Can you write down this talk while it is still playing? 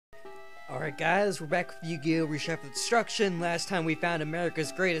Alright guys, we're back with Yu-Gi-Oh! Reshef Destruction. Last time we found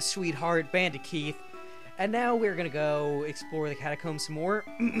America's greatest sweetheart, Bandit Keith. And now we're gonna go explore the catacombs some more.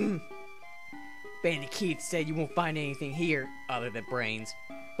 Bandit Keith said you won't find anything here, other than brains.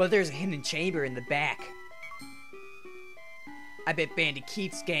 But there's a hidden chamber in the back. I bet Bandit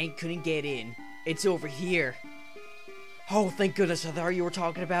Keith's gang couldn't get in. It's over here. Oh, thank goodness, I thought you were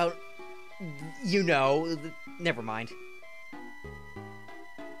talking about... You know, never mind.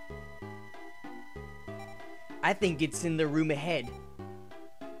 I think it's in the room ahead.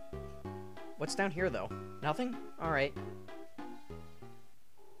 What's down here, though? Nothing? Alright.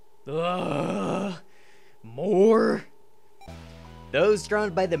 Ugh! More? Those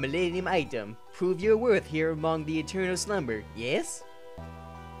drawn by the Millennium item prove your worth here among the Eternal Slumber, yes?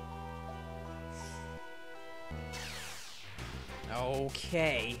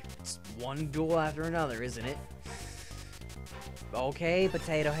 Okay. It's one duel after another, isn't it? Okay,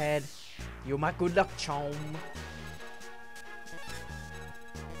 Potato Head. You're my good luck charm.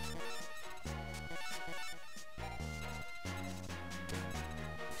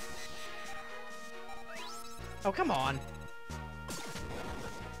 Oh, come on.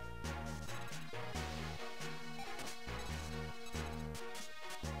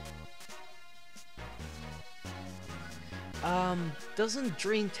 Doesn't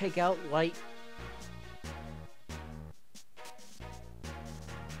Dream take out Light?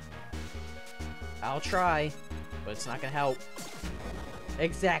 I'll try, but it's not gonna help.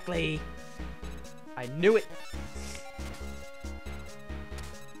 Exactly. I knew it.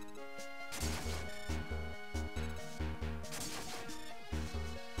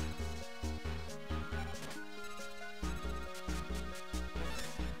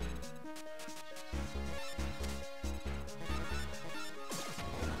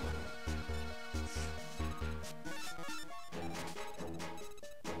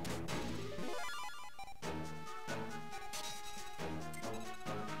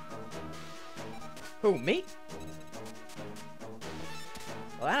 Who, me?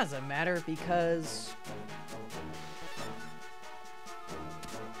 Well, that doesn't matter because...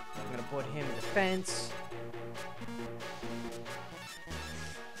 I'm gonna put him in defense.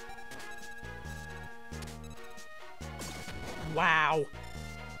 Wow!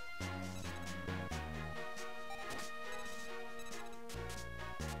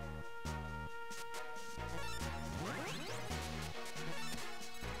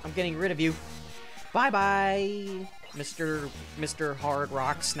 I'm getting rid of you. Bye-bye, Mr. Hard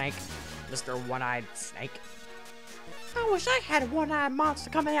Rock Snake. Mr. One-Eyed Snake. I wish I had a one-eyed monster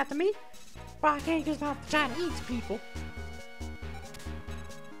coming after me, but I can't get off trying to eat people.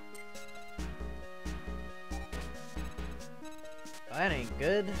 Well, that ain't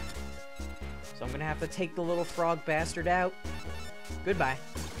good. So I'm gonna have to take the little frog bastard out. Goodbye.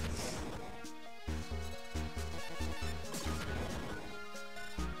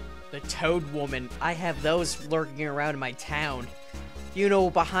 The Toad Woman. I have those lurking around in my town. You know,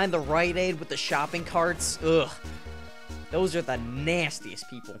 behind the Rite Aid with the shopping carts? Ugh. Those are the nastiest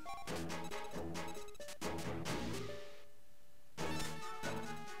people.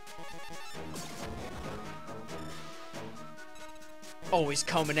 Always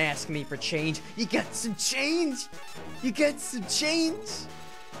come and ask me for change. You got some change? You got some change?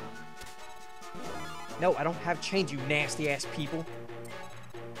 No, I don't have change, you nasty ass people.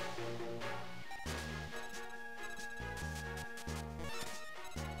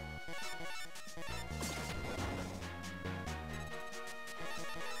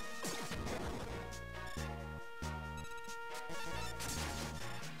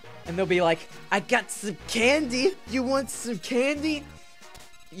 And they'll be like, I got some candy. You want some candy?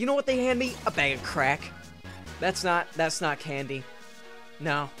 You know what they hand me? A bag of crack. That's not candy.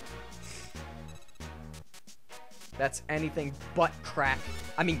 No. That's anything but crack.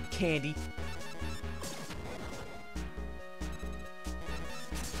 I mean candy.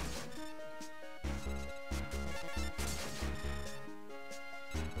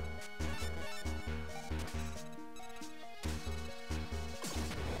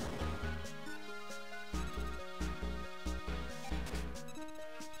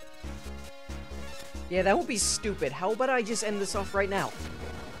 Yeah, that won't be stupid. How about I just end this off right now?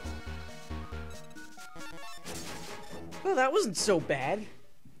 Well, that wasn't so bad.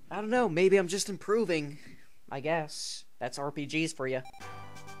 I don't know, maybe I'm just improving. I guess. That's RPGs for you.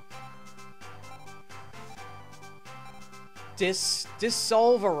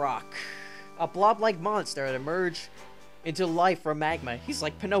 Dissolverock. A blob-like monster that emerged into life from magma. He's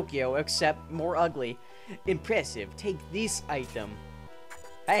like Pinocchio, except more ugly. Impressive. Take this item.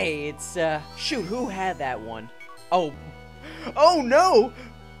 Hey, it's, shoot, who had that one? Oh. Oh, no!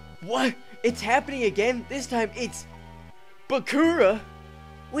 What? It's happening again? This time it's Bakura?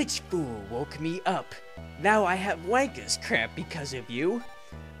 Which fool woke me up? Now I have wanker's cramp because of you.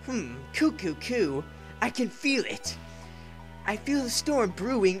 Coo. I can feel it. I feel a storm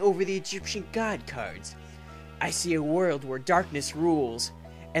brewing over the Egyptian god cards. I see a world where darkness rules,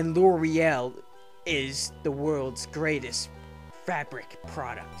 and L'Oreal is the world's greatest fabric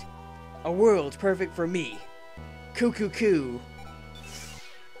product. A world perfect for me. Coo.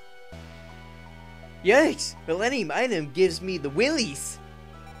 Yikes! Millennium item gives me the willies!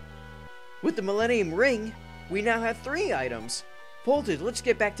 With the Millennium Ring, we now have 3 items. Voltage, let's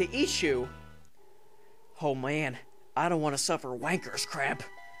get back to Ishu. Oh man, I don't want to suffer wanker's cramp.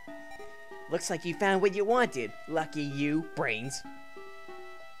 Looks like you found what you wanted. Lucky you, brains.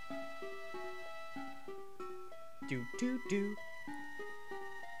 Do.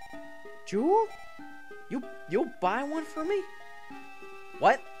 Jewel? You'll buy one for me?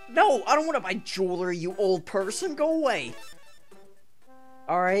 What? No, I don't want to buy jewelry, you old person. Go away.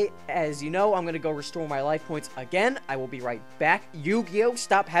 Alright, as you know, I'm gonna go restore my life points again. I will be right back. Yu-Gi-Oh!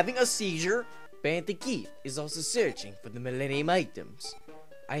 Stop having a seizure. Bandit is also searching for the Millennium items.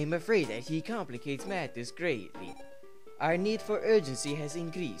 I am afraid that he complicates matters greatly. Our need for urgency has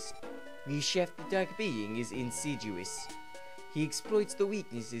increased. Reshef the Dark Being is insidious. He exploits the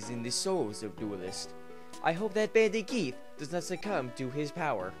weaknesses in the souls of duelists. I hope that Bandit Keith does not succumb to his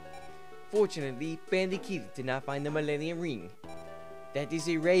power. Fortunately, Bandit Keith did not find the Millennium Ring. That is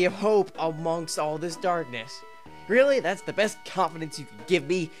a ray of hope amongst all this darkness. Really? That's the best confidence you can give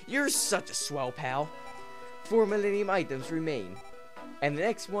me? You're such a swell pal. 4 Millennium items remain. And the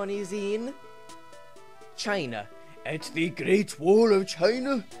next one is in China. At the Great Wall of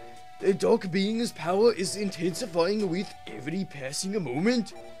China, the Dark Being's power is intensifying with every passing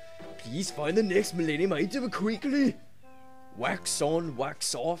moment. Please find the next Millennium item quickly. Wax on,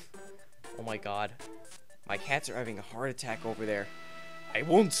 wax off. Oh my god. My cats are having a heart attack over there. I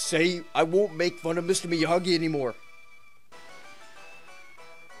won't make fun of Mr. Miyagi anymore.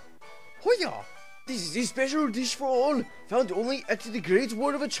 Hoya! This is a special dish for all, found only at the Great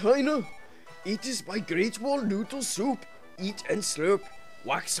Wall of China. It is my Great Wall noodle soup. Eat and slurp.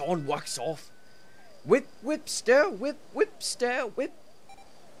 Wax on, wax off. Whip, stir, whip, stir, whip.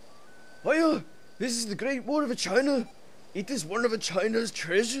 Hoya! This is the Great Wall of China. It is one of China's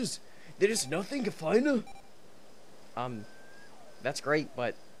treasures. There is nothing finer. That's great,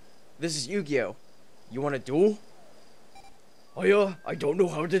 but this is Yu-Gi-Oh! You want a duel? Hoya, I don't know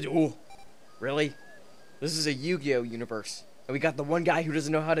how to duel. Really? This is a Yu-Gi-Oh! Universe, and we got the one guy who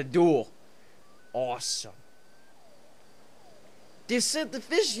doesn't know how to duel. Awesome. There's something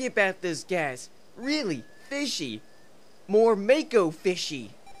fishy about this, guys. Really fishy. More Mako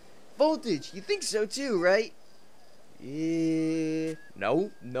fishy. Voltage, you think so too, right? No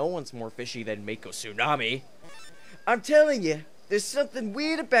one's more fishy than Mako Tsunami. I'm telling you, there's something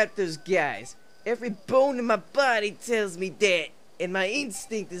weird about those guys. Every bone in my body tells me that, and my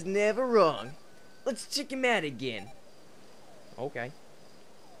instinct is never wrong. Let's check him out again. Okay.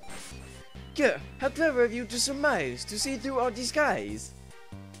 Gah, how clever of you to surmise, to see through our disguise.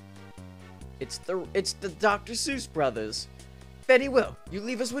 It's the Dr. Seuss brothers. Very well, you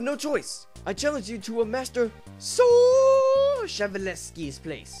leave us with no choice. I challenge you to a Master Chevaleski's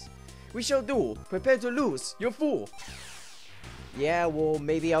place. We shall duel. Prepare to lose, you fool. Yeah, well,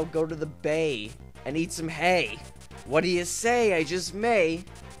 maybe I'll go to the bay and eat some hay. What do you say? I just may.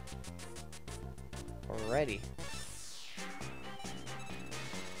 Alrighty.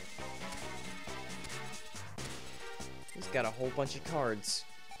 He's got a whole bunch of cards.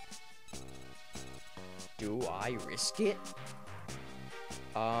 Do I risk it?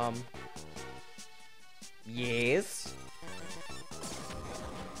 Yes.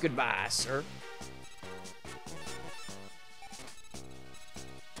 Goodbye, sir.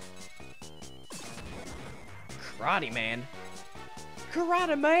 Karate Man.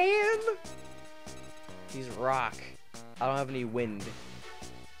 Karate Man! He's rock. I don't have any wind.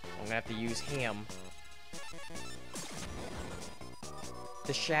 I'm gonna have to use him.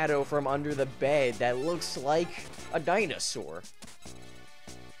 The shadow from under the bed that looks like a dinosaur.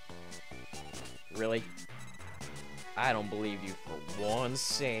 Really? I don't believe you for 1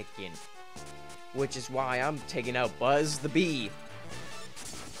 second. Which is why I'm taking out Buzz the Bee.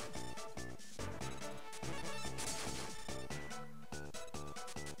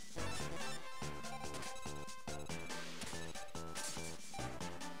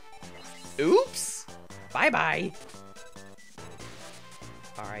 Oops! Bye-bye!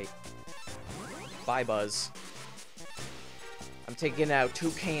 Alright. Bye, Buzz. I'm taking out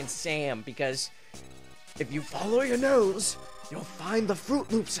Toucan Sam because if you follow your nose, You'll find the Fruit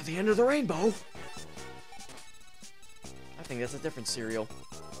Loops at the end of the rainbow. I think that's a different cereal.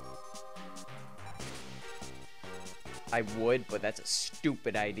 I would, but that's a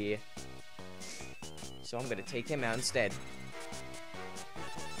stupid idea. So I'm gonna take him out instead.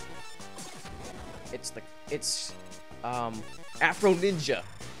 It's Afro Ninja.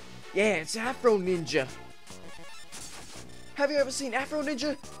 Yeah, it's Afro Ninja. Have you ever seen Afro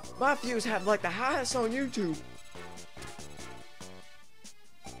Ninja? My views have like the highest on YouTube.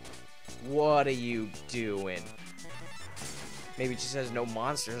 What are you doing? Maybe it just has no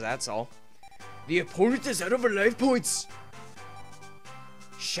monsters, that's all. The opponent is out of life points.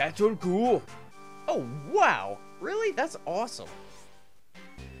 Shattered Ghoul. Oh, wow. Really? That's awesome.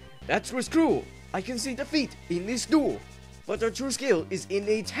 That was cruel. I can see defeat in this duel, but our true skill is in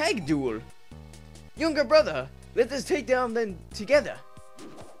a tag duel. Younger brother, let us take down them together.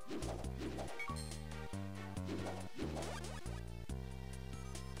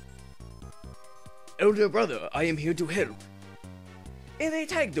 Elder brother, I am here to help. In a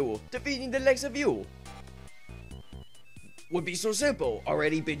tag duel, defeating the likes of you. Would be so simple,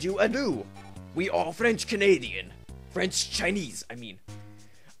 already bid you adieu. We are French-Canadian. French-Chinese, I mean.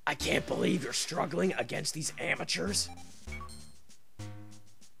 I can't believe you're struggling against these amateurs.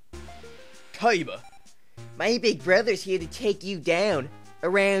 Kiaba. My big brother's here to take you down,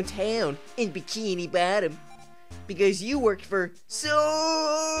 around town, in Bikini Bottom. Because you worked for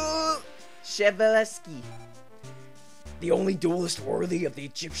Chevaleski. The only duelist worthy of the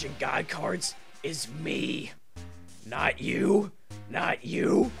Egyptian god cards is me. Not you. Not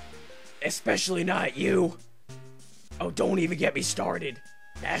you. Especially not you. Oh, don't even get me started.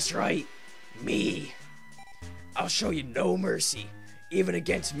 That's right. Me. I'll show you no mercy, even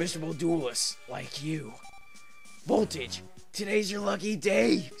against miserable duelists like you. Voltage, today's your lucky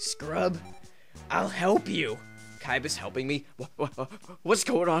day, scrub. I'll help you. Kaiba's helping me? What's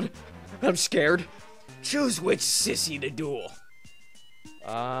going on? I'm scared. Choose which sissy to duel.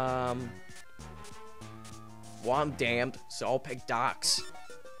 Well, I'm damned, so I'll pick Doc's.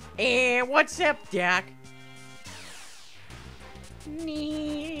 And what's up, Doc?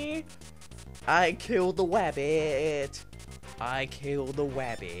 Nee. I killed the wabbit. I killed the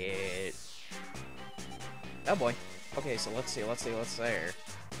wabbit. Oh boy. Okay, so let's see.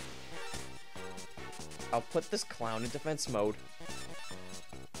 I'll put this clown in defense mode.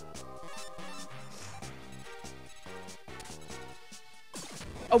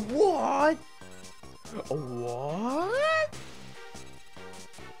 A what? A what?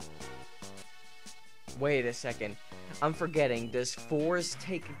 Wait a second. I'm forgetting. Does force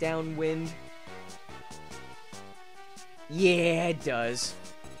take down wind? Yeah, it does.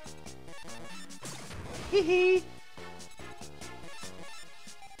 Hee.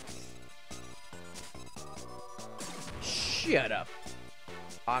 Shut up.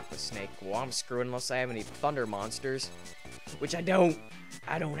 Aqua Snake. Well, I'm screwed unless I have any thunder monsters. Which I don't.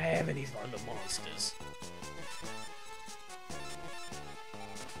 I don't have any thunder monsters.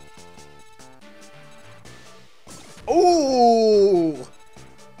 Oh!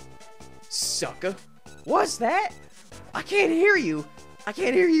 Sucker. What's that? I can't hear you. I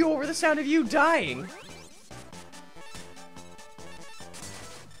can't hear you over the sound of you dying.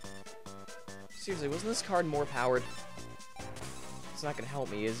 Seriously, wasn't this card more powered? It's not gonna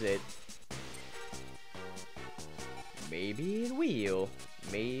help me, is it? Maybe it will.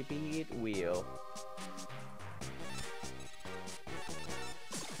 Maybe it will.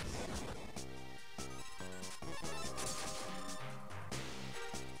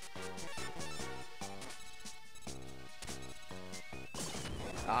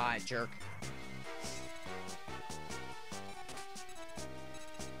 Ah, jerk.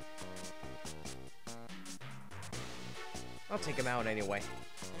 I'll take him out anyway.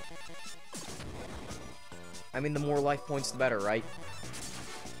 I mean, the more life points, the better, right?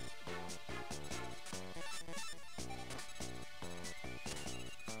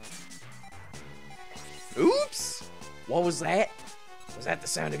 Oops! What was that? Was that the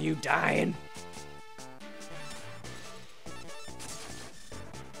sound of you dying?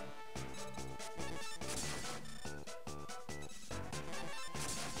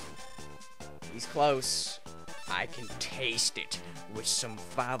 He's close. I can taste it with some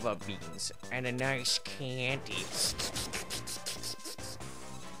fava beans and a nice candy.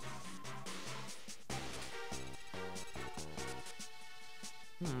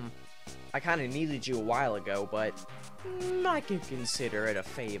 I kind of needed you a while ago, but I can consider it a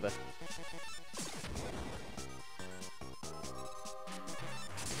favor.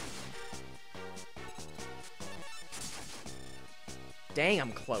 Dang,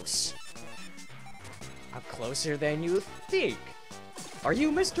 I'm close. I'm closer than you think. Are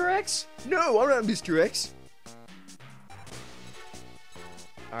you Mr. X? No, I'm not Mr. X.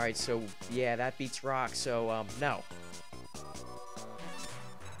 Alright, so, yeah, that beats Rock, so, no.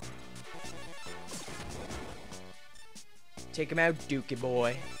 Take him out, Dookie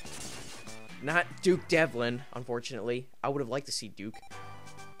boy. Not Duke Devlin, unfortunately. I would have liked to see Duke.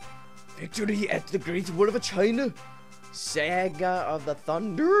 Victory at the Great War of China. Saga of the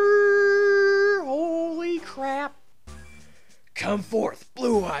Thunder. Holy crap. Come forth,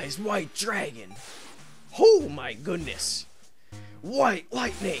 blue eyes, white dragon. Oh my goodness. White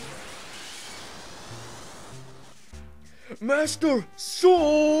lightning. Master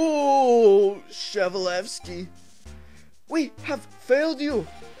Soul Chevalevsky. We have failed you.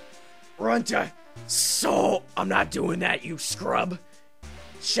 Run to Soul. I'm not doing that, you scrub.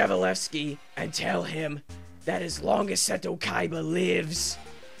 Chevalevsky, and tell him that as long as Seto Kiaba lives,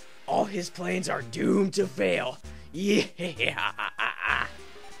 all his plans are doomed to fail. Yeah.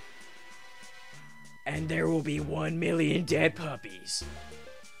 And there will be 1 million dead puppies.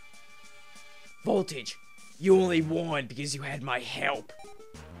 Voltage, you only won because you had my help.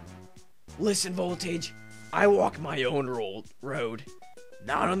 Listen, Voltage, I walk my own road.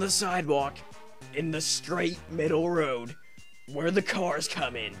 Not on the sidewalk, in the straight middle road, where the cars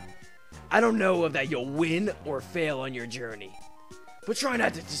come in. I don't know if that you'll win or fail on your journey, but try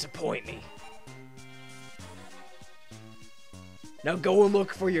not to disappoint me. Now go and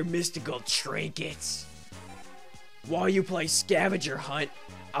look for your mystical trinkets. While you play scavenger hunt,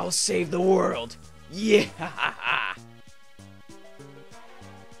 I'll save the world. Yeah!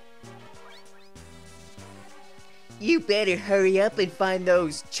 You better hurry up and find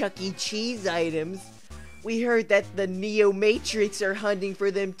those Chuck E. Cheese items. We heard that the Neo Matrix are hunting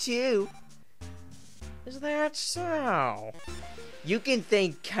for them too. Is that so? You can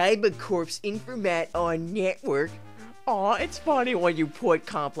thank Kaiba Corp's Informat on Network. Aw, it's funny when you put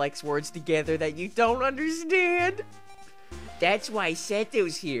complex words together that you don't understand. That's why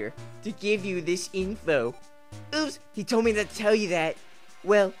Seto's here, to give you this info. Oops, he told me not to tell you that.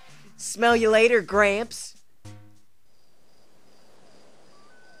 Well, smell you later, Gramps.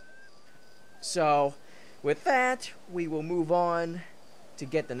 So, with that, we will move on to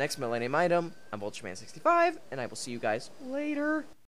get the next Millennium item. I'm Ultraman65, and I will see you guys later.